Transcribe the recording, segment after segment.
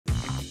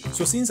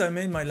So since I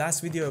made my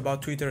last video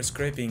about Twitter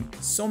scraping,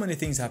 so many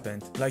things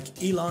happened.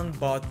 Like Elon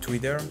bought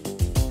Twitter,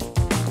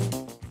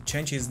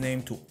 changed his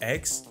name to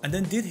X, and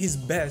then did his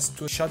best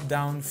to shut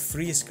down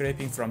free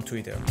scraping from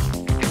Twitter.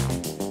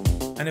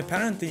 And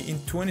apparently in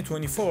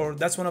 2024,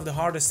 that's one of the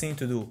hardest things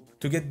to do,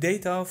 to get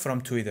data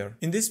from Twitter.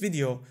 In this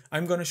video,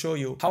 I'm gonna show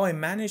you how I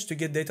managed to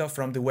get data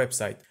from the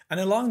website. And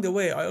along the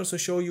way, I also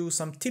show you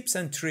some tips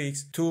and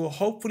tricks to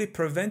hopefully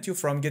prevent you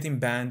from getting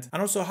banned,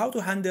 and also how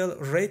to handle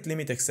rate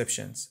limit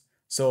exceptions.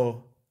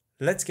 So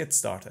let's get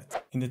started.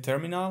 In the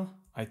terminal,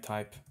 I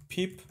type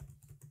pip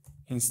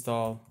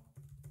install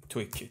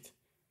twikit.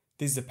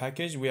 This is the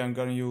package we are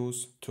gonna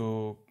use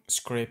to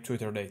scrape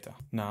Twitter data.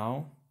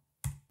 Now,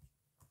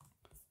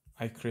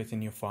 I create a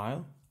new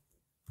file,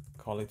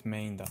 call it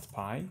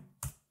main.py.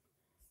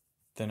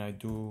 Then I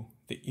do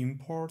the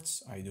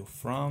imports. I do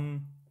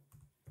from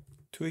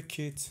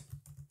twikit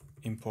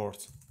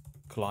import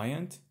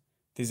client.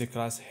 This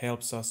class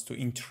helps us to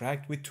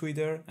interact with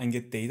Twitter and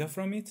get data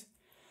from it.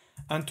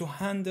 And to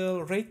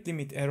handle rate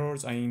limit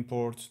errors, I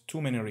import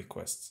too many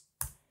requests.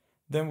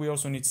 Then we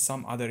also need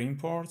some other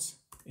imports.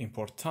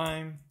 Import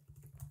time,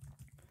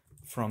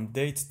 from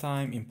date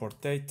time, import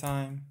date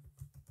time,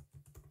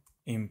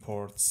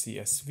 import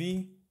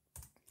CSV,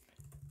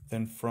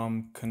 then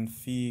from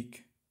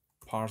config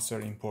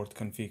parser, import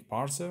config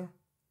parser,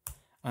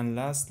 and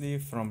lastly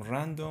from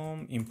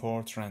random,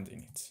 import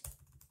randinit.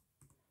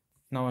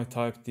 Now I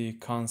type the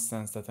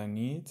constants that I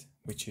need,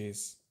 which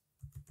is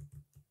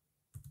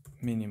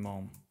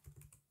minimum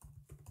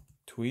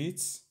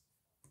tweets,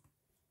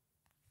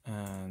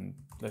 and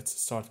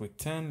let's start with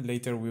 10.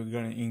 Later we're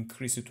going to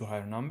increase it to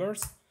higher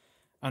numbers.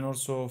 And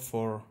also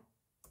for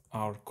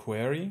our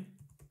query,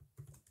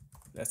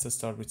 let's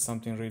start with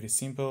something really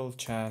simple,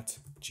 chat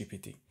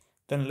GPT.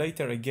 Then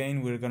later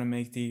again, we're gonna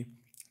make the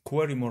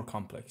query more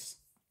complex.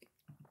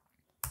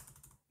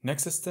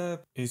 Next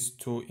step is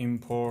to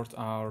import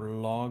our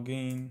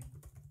login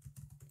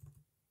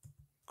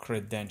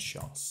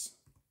credentials.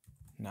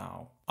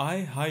 Now,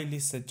 I highly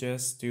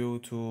suggest you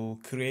to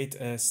create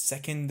a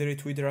secondary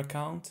Twitter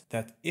account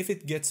that if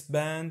it gets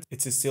banned,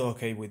 it's still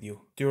okay with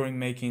you. During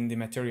making the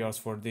materials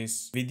for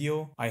this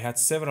video, I had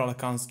several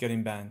accounts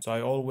getting banned, so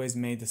I always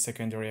made a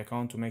secondary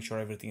account to make sure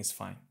everything is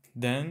fine.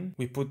 Then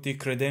we put the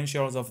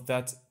credentials of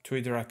that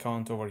Twitter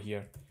account over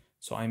here.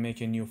 So I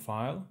make a new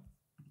file,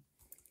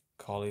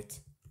 call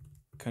it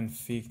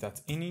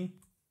config.ini.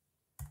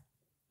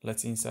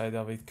 Let's inside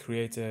of it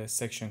create a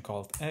section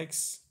called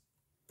X,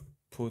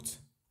 put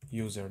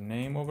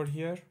username over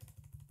here,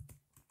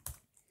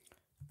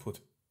 put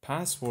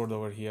password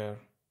over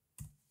here,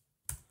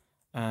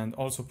 and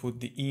also put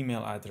the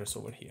email address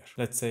over here.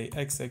 Let's say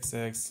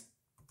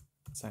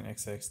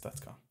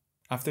xxx@xx.com.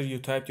 After you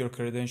type your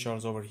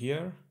credentials over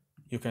here,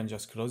 you can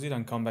just close it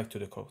and come back to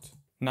the code.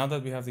 Now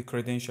that we have the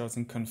credentials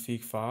in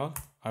config file,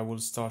 I will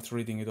start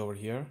reading it over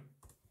here.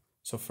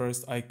 So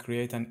first I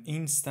create an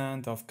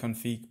instance of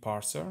config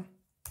parser.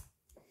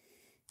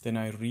 Then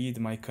I read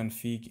my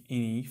config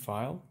ini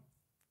file.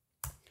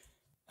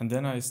 And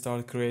then I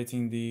start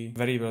creating the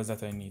variables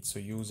that I need. So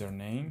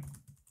username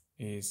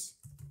is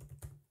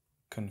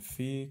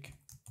config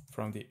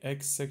from the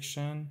X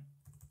section,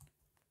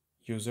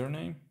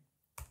 username,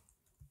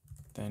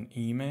 then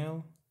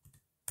email,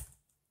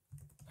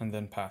 and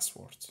then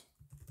password.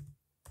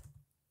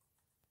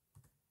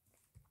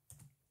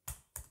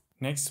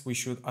 Next, we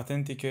should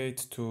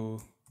authenticate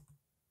to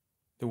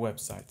the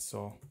website.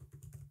 So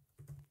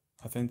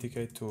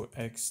authenticate to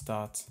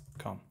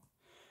x.com.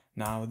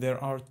 Now, there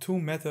are two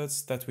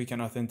methods that we can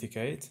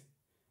authenticate.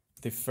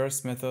 The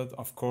first method,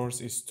 of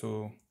course, is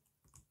to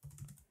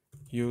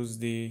use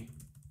the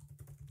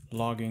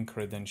login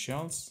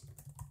credentials.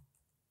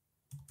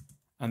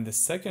 And the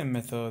second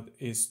method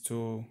is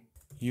to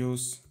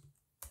use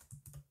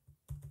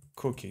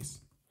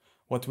cookies.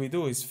 What we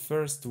do is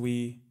first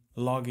we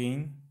log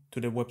in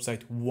to the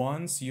website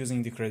once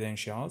using the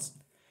credentials,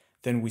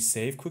 then we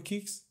save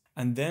cookies,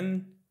 and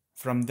then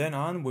from then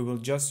on, we will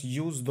just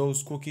use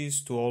those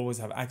cookies to always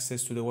have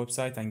access to the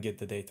website and get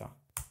the data.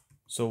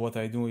 So what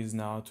I do is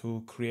now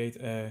to create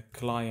a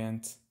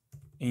client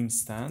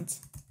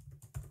instance,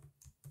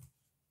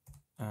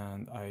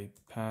 and I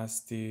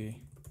pass the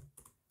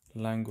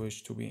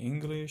language to be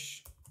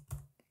English,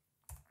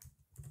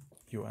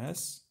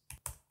 US.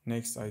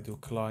 Next, I do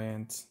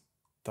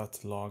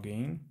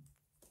client.login.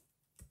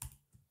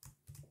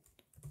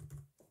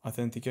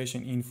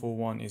 Authentication info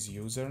 1 is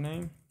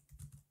username.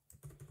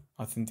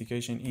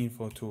 Authentication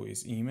info 2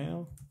 is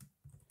email,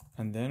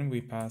 and then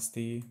we pass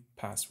the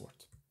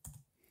password.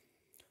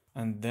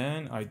 And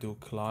then I do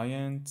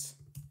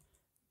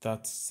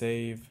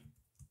client.save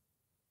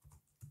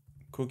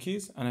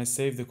cookies, and I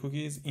save the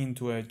cookies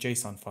into a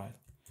JSON file.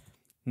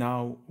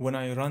 Now, when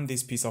I run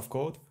this piece of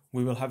code,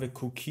 we will have a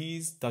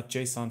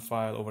cookies.json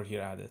file over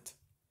here added.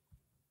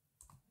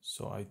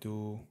 So I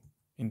do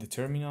in the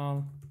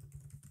terminal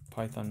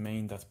python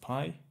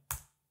main.py.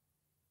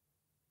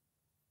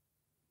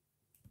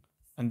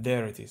 And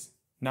there it is.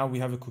 Now we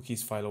have a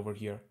cookies file over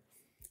here.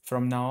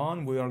 From now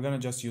on, we are gonna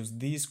just use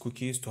these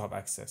cookies to have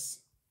access.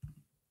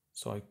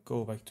 So I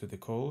go back to the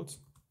code.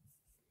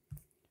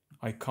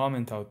 I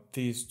comment out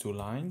these 2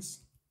 lines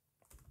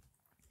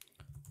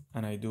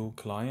and I do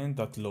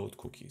client.load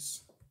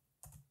cookies.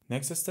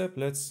 Next step,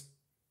 let's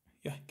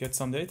get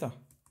some data.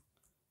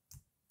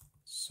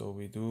 So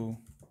we do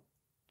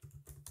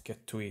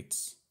get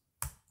tweets.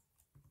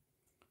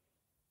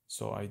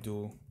 So I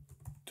do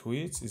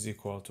tweets is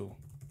equal to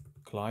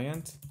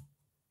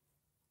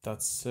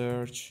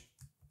client.search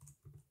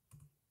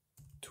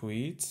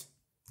tweet.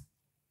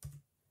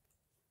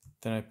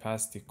 Then I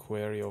pass the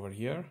query over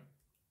here.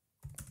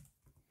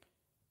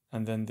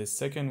 And then the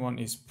second one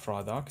is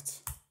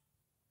product,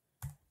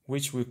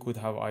 which we could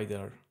have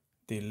either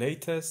the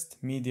latest,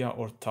 media,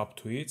 or top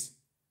tweets.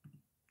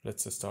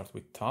 Let's start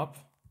with top.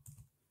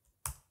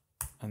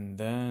 And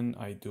then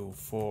I do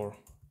for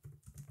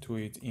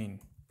tweet in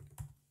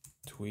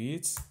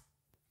tweets.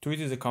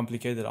 Tweet is a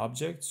complicated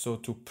object, so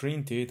to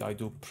print it, I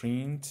do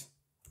print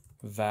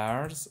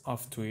vars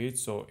of tweets,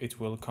 so it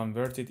will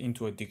convert it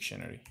into a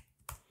dictionary.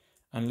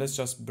 And let's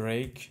just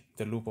break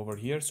the loop over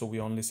here, so we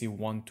only see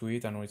one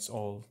tweet and it's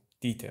all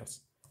details.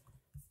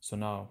 So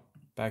now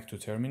back to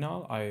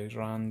terminal, I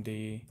run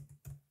the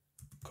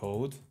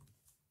code.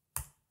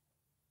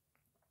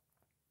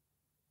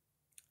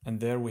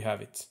 And there we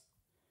have it.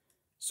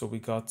 So we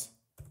got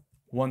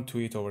one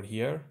tweet over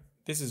here.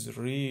 This is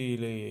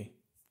really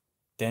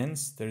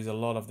dense. There is a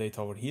lot of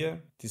data over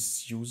here. This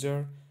is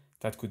user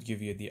that could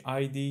give you the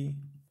ID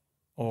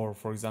or,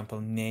 for example,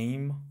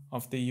 name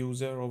of the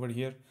user over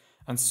here,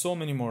 and so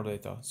many more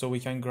data. So we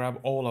can grab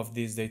all of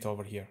this data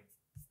over here.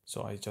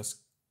 So I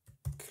just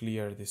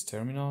clear this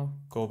terminal,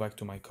 go back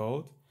to my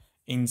code.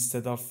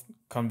 Instead of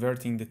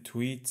converting the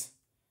tweet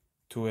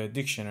to a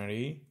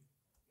dictionary,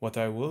 what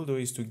I will do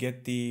is to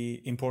get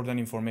the important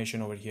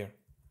information over here.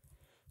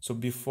 So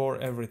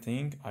before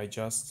everything, I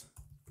just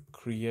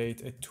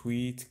create a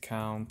tweet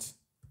count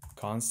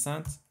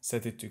constant,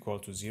 set it to equal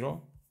to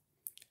 0.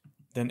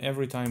 Then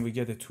every time we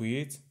get a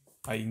tweet,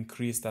 I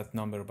increase that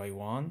number by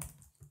 1.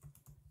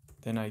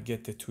 Then I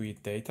get the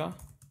tweet data.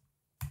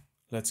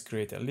 Let's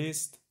create a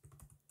list.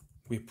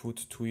 We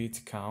put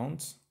tweet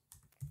count,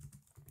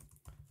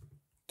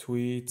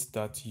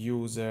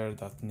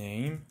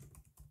 tweet.user.name,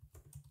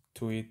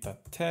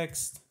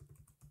 tweet.text.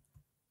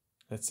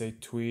 Let's say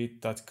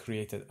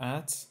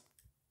tweet.created@.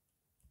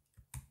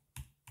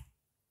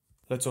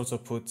 Let's also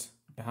put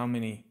how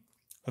many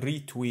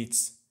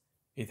retweets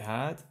it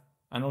had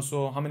and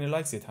also how many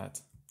likes it had.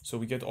 So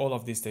we get all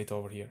of this data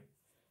over here.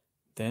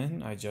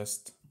 Then I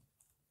just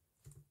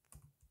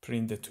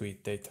print the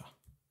tweet data.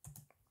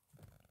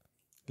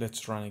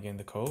 Let's run again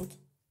the code.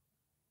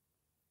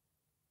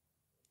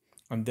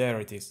 And there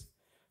it is.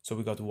 So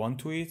we got one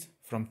tweet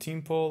from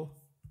Teampole.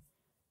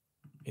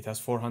 It has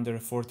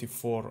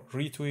 444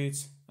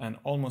 retweets and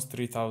almost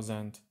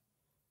 3,000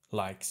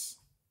 likes,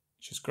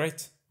 which is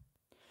great.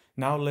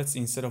 Now let's,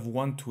 instead of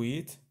one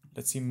tweet,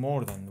 let's see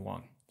more than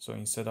one. So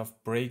instead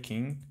of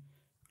breaking,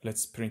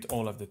 let's print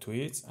all of the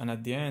tweets. And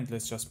at the end,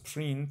 let's just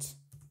print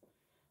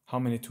how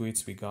many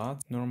tweets we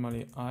got.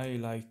 Normally, I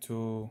like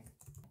to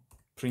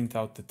print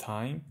out the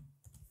time.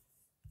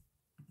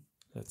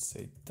 Let's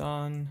say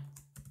done.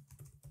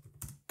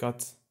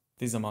 Got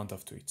this amount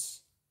of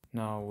tweets.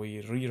 Now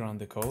we rerun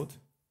the code.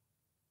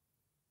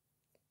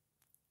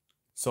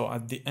 So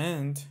at the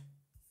end,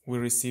 we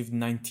received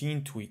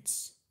 19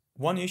 tweets.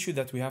 One issue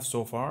that we have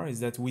so far is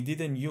that we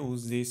didn't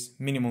use this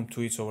minimum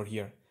tweets over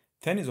here.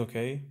 10 is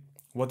okay.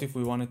 What if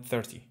we wanted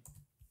 30?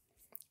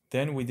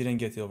 Then we didn't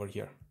get it over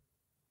here.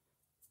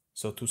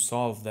 So to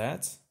solve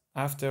that,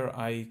 after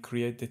I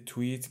create the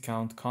tweet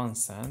count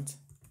constant,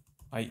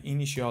 I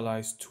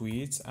initialize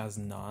tweets as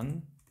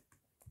none.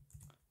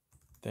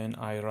 Then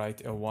I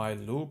write a while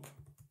loop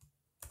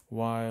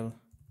while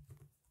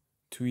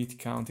tweet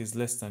count is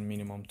less than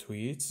minimum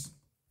tweets.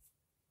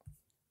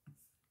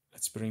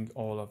 Let's bring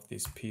all of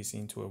this piece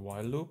into a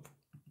while loop.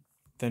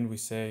 Then we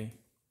say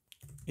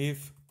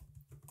if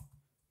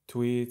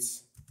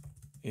tweets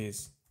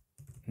is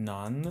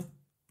none,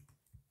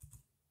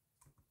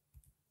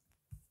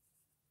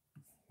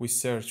 we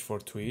search for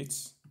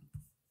tweets.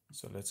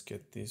 So let's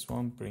get this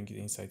one, bring it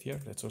inside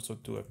here. Let's also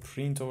do a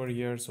print over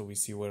here so we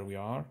see where we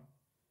are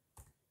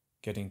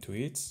getting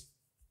tweets.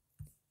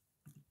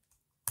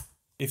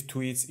 If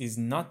tweets is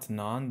not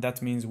none,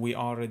 that means we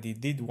already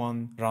did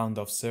one round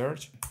of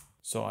search.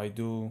 So I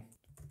do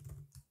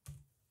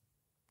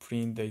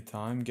print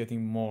datetime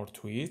getting more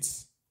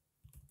tweets,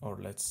 or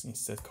let's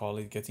instead call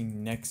it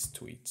getting next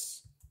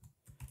tweets.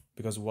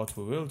 Because what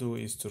we will do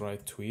is to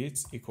write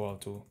tweets equal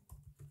to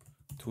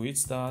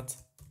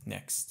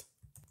tweets.next.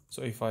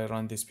 So if I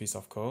run this piece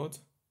of code,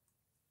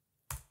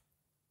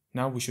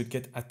 now we should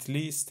get at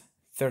least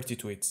 30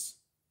 tweets.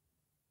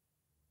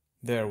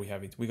 There we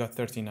have it. We got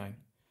 39.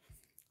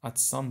 At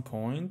some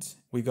point,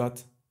 we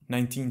got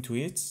 19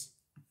 tweets,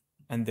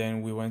 and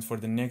then we went for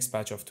the next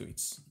batch of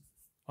tweets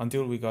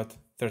until we got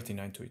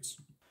 39 tweets.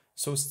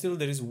 So still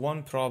there is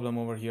one problem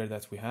over here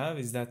that we have,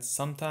 is that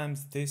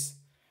sometimes this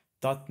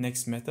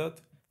 .next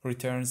method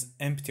returns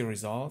empty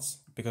results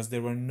because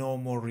there were no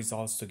more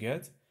results to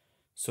get.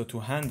 So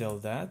to handle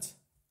that,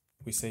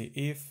 we say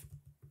if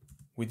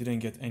we didn't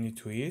get any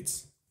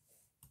tweets,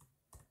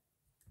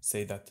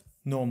 say that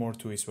no more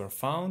tweets were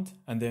found,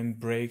 and then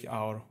break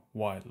our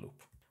while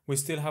loop. We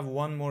still have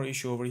one more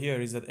issue over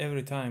here, is that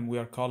every time we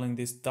are calling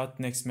this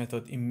 .next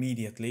method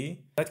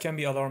immediately, that can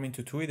be alarming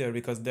to Twitter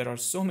because there are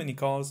so many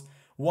calls,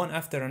 one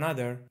after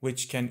another,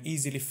 which can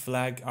easily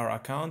flag our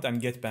account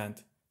and get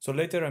banned. So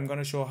later I'm going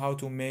to show how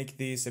to make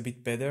this a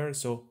bit better,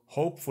 so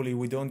hopefully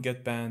we don't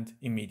get banned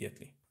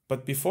immediately.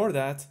 But before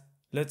that,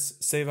 let's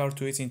save our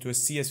tweets into a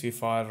CSV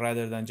file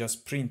rather than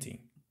just printing.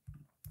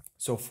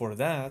 So for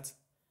that,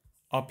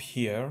 up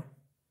here,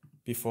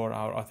 before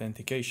our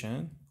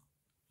authentication,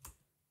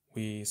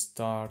 we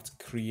start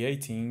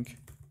creating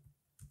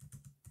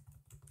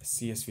a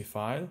CSV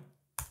file.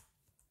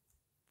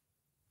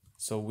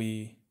 So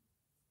we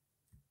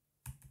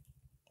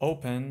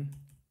open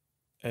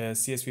a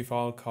CSV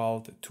file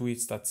called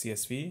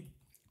tweets.csv.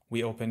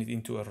 We open it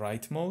into a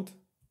write mode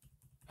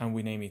and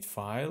we name it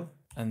file.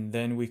 And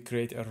then we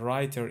create a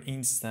writer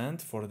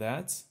instant for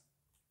that.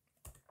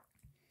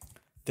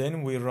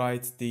 Then we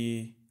write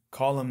the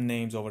column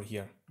names over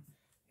here.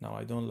 Now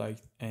I don't like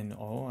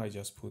NO, I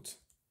just put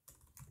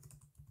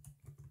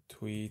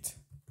tweet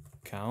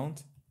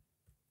count,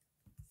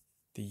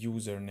 the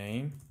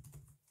username,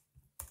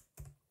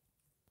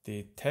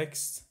 the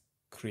text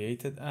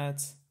created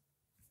at,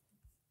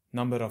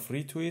 number of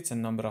retweets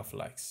and number of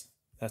likes.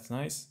 That's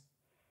nice.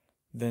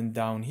 Then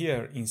down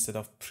here, instead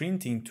of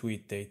printing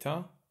tweet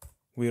data,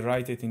 we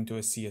write it into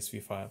a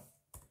CSV file.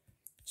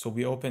 So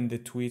we open the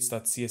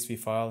tweets.csv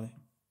file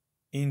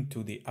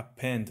into the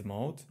append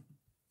mode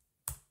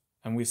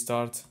and we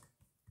start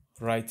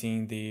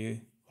writing the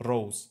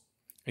rows.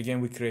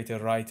 Again, we create a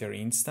writer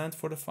instant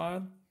for the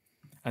file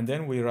and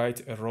then we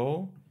write a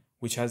row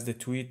which has the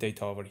tweet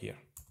data over here.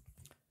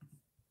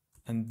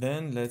 And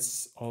then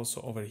let's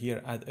also over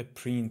here add a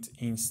print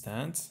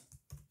instant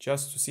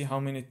just to see how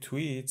many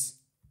tweets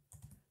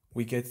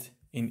we get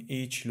in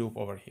each loop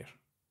over here.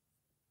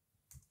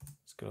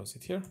 Let's close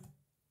it here.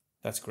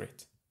 That's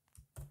great.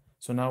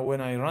 So now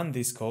when I run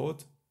this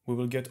code, we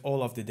will get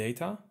all of the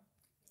data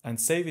and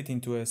save it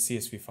into a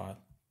CSV file.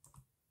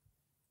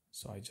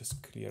 So I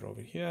just clear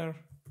over here,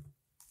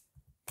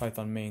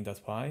 python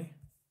main.py.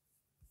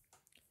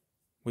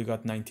 We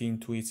got 19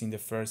 tweets in the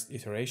first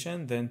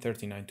iteration, then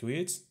 39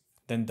 tweets,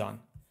 then done.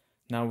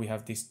 Now we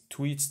have this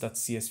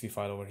tweets.csv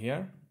file over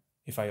here.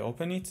 If I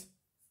open it,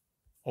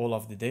 all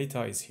of the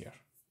data is here.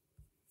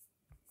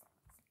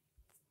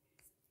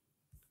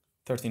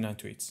 39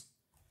 tweets.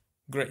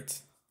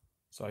 Great.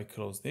 So I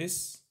close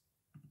this.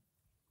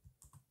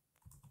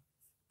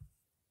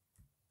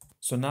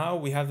 So now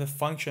we have a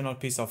functional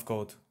piece of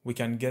code. We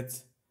can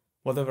get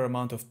whatever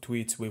amount of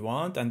tweets we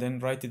want and then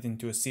write it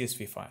into a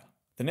CSV file.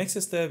 The next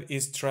step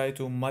is try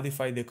to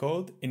modify the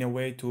code in a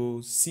way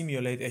to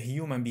simulate a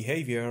human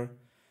behavior.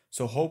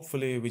 So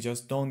hopefully we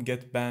just don't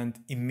get banned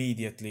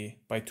immediately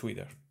by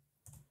Twitter.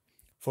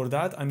 For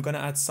that, I'm going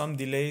to add some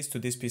delays to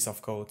this piece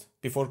of code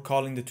before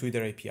calling the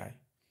Twitter API.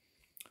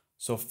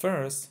 So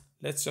first,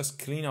 let's just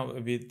clean up a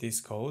bit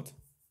this code.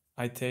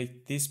 I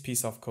take this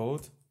piece of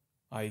code,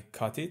 I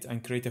cut it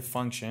and create a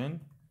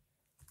function.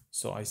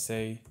 So I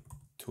say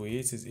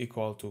tweets is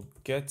equal to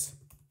get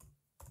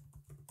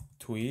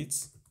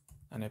tweets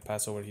and I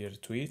pass over here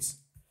tweets.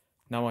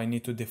 Now I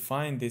need to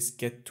define this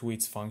get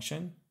tweets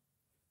function.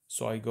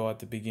 So I go at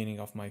the beginning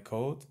of my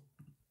code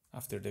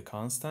after the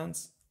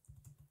constants.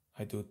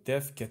 I do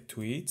def get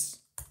tweets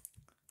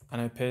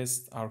and I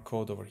paste our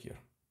code over here.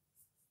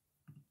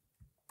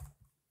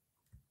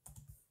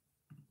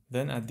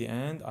 Then at the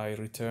end, I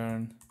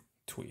return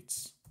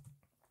tweets.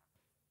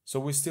 So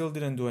we still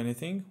didn't do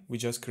anything. We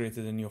just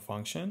created a new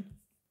function.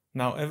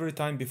 Now every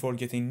time before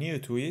getting new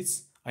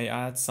tweets, I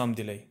add some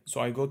delay.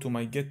 So I go to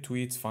my get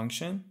tweets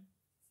function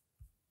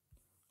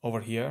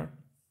over here.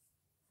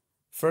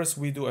 First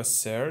we do a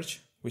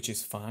search, which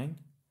is fine.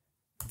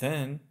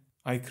 Then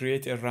I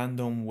create a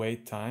random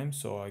wait time.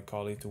 So I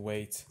call it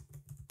wait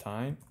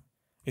time.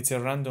 It's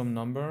a random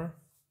number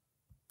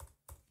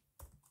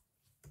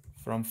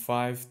from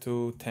 5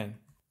 to 10.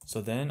 So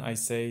then I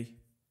say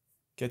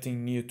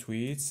getting new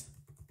tweets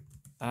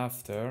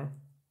after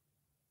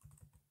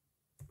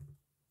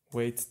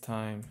wait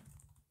time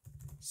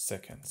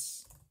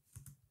seconds.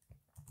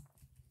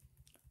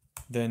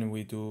 Then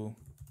we do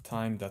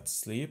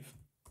time.sleep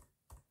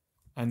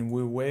and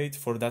we wait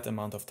for that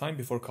amount of time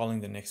before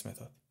calling the next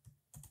method.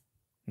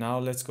 Now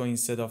let's go,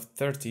 instead of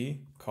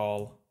 30,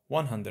 call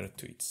 100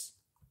 tweets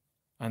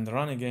and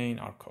run again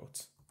our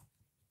code.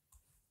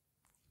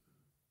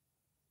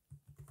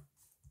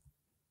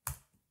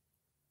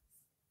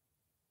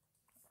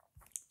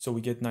 So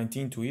we get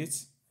 19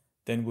 tweets,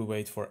 then we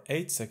wait for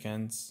 8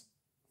 seconds,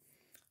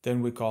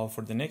 then we call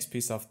for the next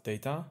piece of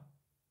data.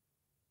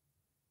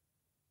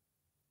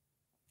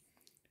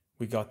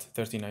 We got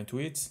 39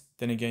 tweets,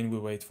 then again we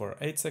wait for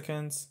 8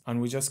 seconds,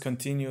 and we just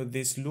continue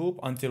this loop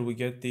until we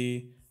get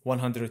the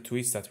 100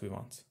 tweets that we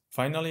want.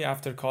 Finally,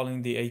 after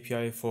calling the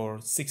API for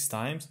 6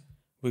 times,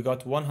 we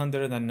got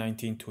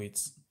 119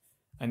 tweets.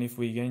 And if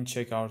we again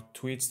check our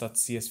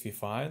tweets.csv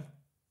file,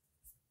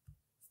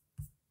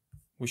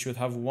 we should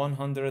have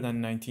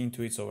 119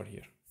 tweets over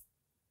here.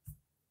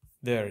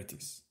 There it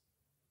is.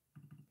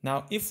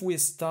 Now, if we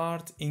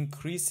start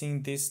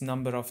increasing this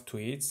number of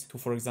tweets to,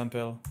 for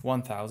example,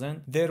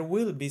 1000, there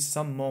will be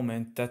some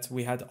moment that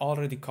we had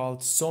already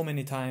called so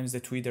many times the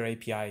Twitter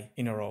API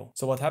in a row.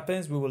 So what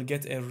happens? We will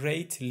get a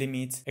rate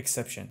limit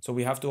exception. So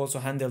we have to also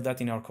handle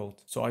that in our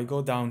code. So I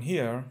go down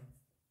here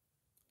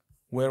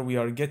where we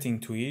are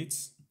getting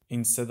tweets.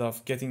 Instead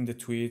of getting the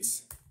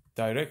tweets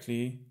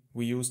directly,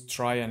 we use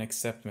try and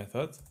except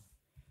method.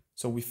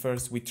 So we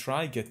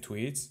try get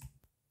tweets.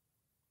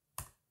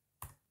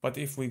 But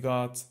if we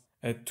got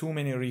a too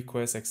many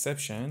requests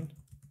exception,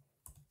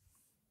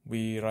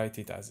 we write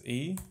it as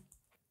E.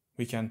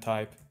 We can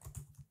type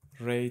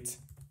rate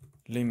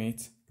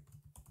limit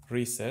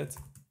reset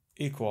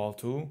equal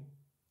to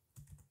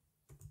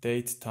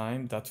date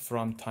time dot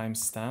from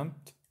timestamp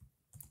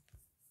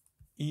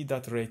E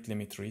dot rate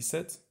limit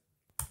reset,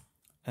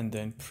 and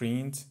then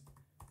print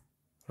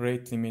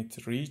rate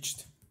limit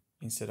reached.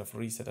 Instead of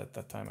reset at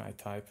that time, I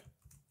type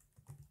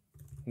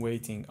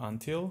waiting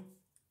until.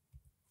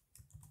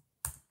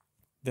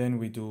 Then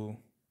we do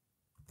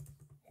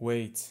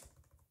wait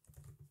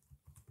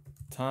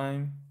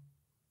time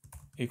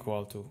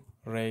equal to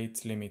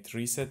rate limit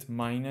reset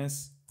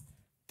minus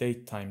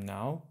date time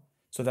now.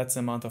 So that's the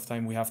amount of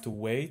time we have to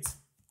wait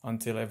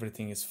until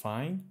everything is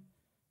fine.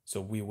 So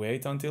we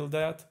wait until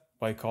that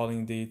by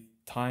calling the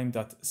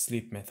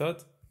time.sleep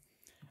method,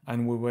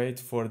 and we wait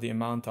for the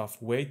amount of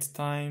wait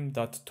time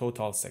dot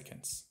total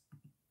seconds.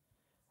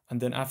 And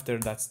then after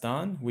that's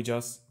done, we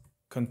just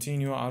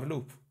continue our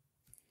loop.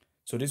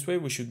 So this way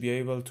we should be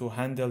able to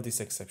handle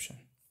this exception.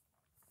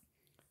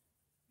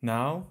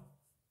 Now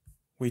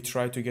we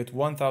try to get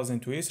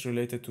 1000 tweets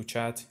related to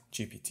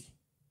ChatGPT.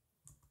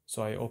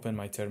 So I open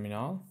my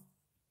terminal,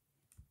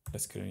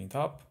 let's clean it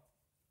up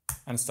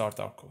and start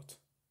our code.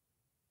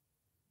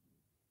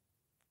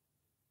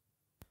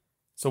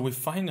 So we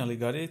finally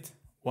got it,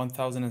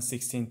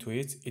 1016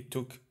 tweets. It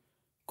took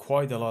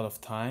quite a lot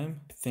of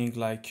time, I think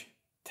like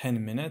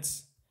 10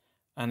 minutes.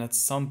 And at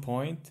some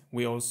point,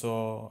 we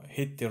also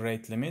hit the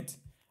rate limit,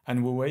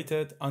 and we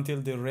waited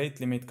until the rate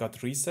limit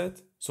got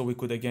reset so we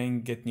could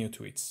again get new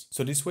tweets.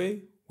 So this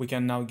way, we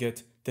can now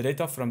get the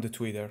data from the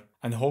Twitter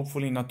and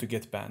hopefully not to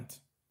get banned.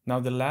 Now,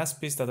 the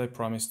last piece that I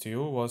promised to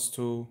you was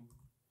to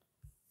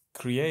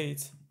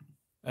create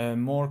a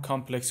more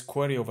complex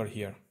query over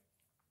here.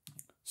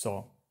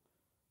 So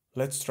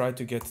let's try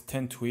to get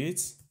 10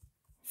 tweets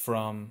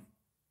from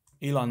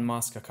Elon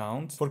Musk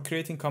account. For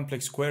creating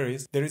complex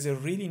queries, there is a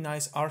really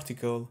nice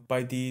article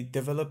by the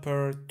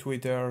developer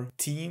Twitter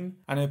team,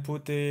 and I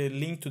put a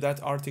link to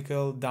that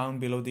article down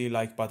below the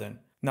like button.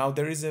 Now,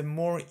 there is a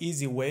more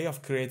easy way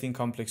of creating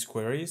complex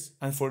queries,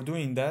 and for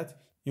doing that,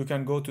 you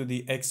can go to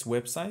the X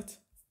website.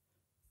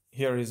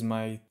 Here is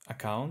my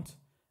account,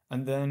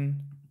 and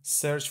then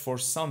search for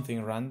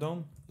something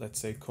random. Let's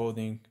say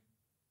coding.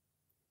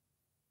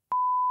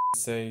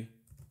 Let's say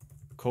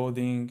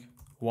coding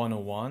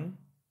 101.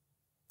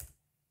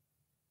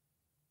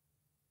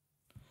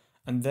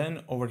 And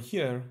then over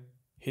here,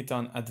 hit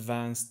on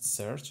advanced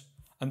search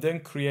and then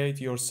create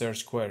your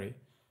search query.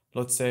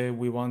 Let's say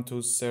we want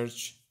to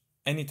search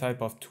any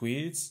type of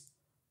tweets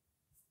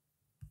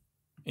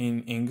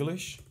in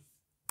English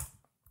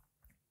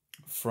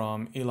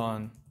from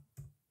Elon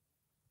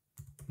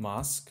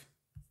Musk.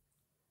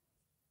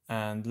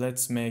 And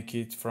let's make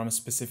it from a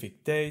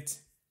specific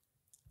date.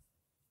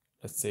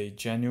 Let's say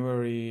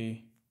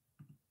January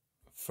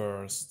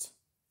 1st,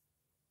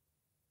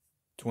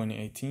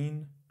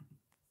 2018.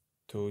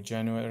 To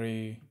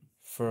January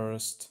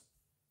 1st,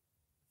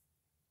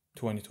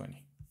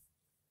 2020.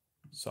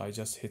 So I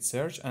just hit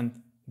search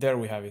and there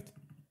we have it.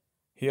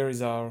 Here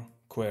is our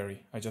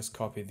query. I just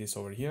copied this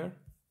over here,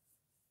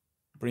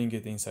 bring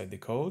it inside the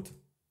code,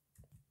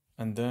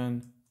 and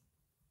then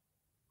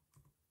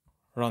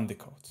run the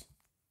code.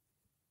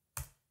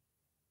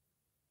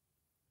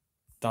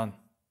 Done.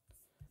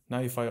 Now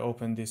if I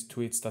open this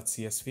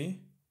tweets.csv,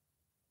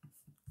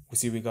 we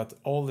see we got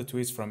all the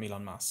tweets from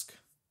Elon Musk.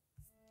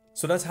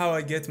 So that's how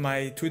I get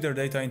my Twitter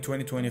data in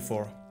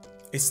 2024.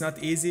 It's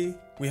not easy.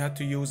 We had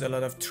to use a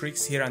lot of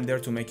tricks here and there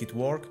to make it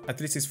work.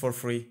 At least it's for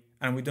free,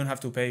 and we don't have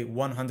to pay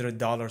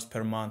 $100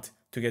 per month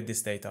to get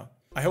this data.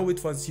 I hope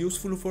it was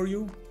useful for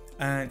you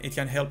and it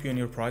can help you in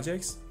your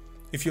projects.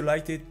 If you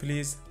liked it,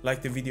 please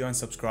like the video and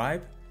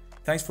subscribe.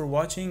 Thanks for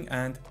watching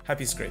and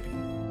happy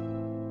scraping.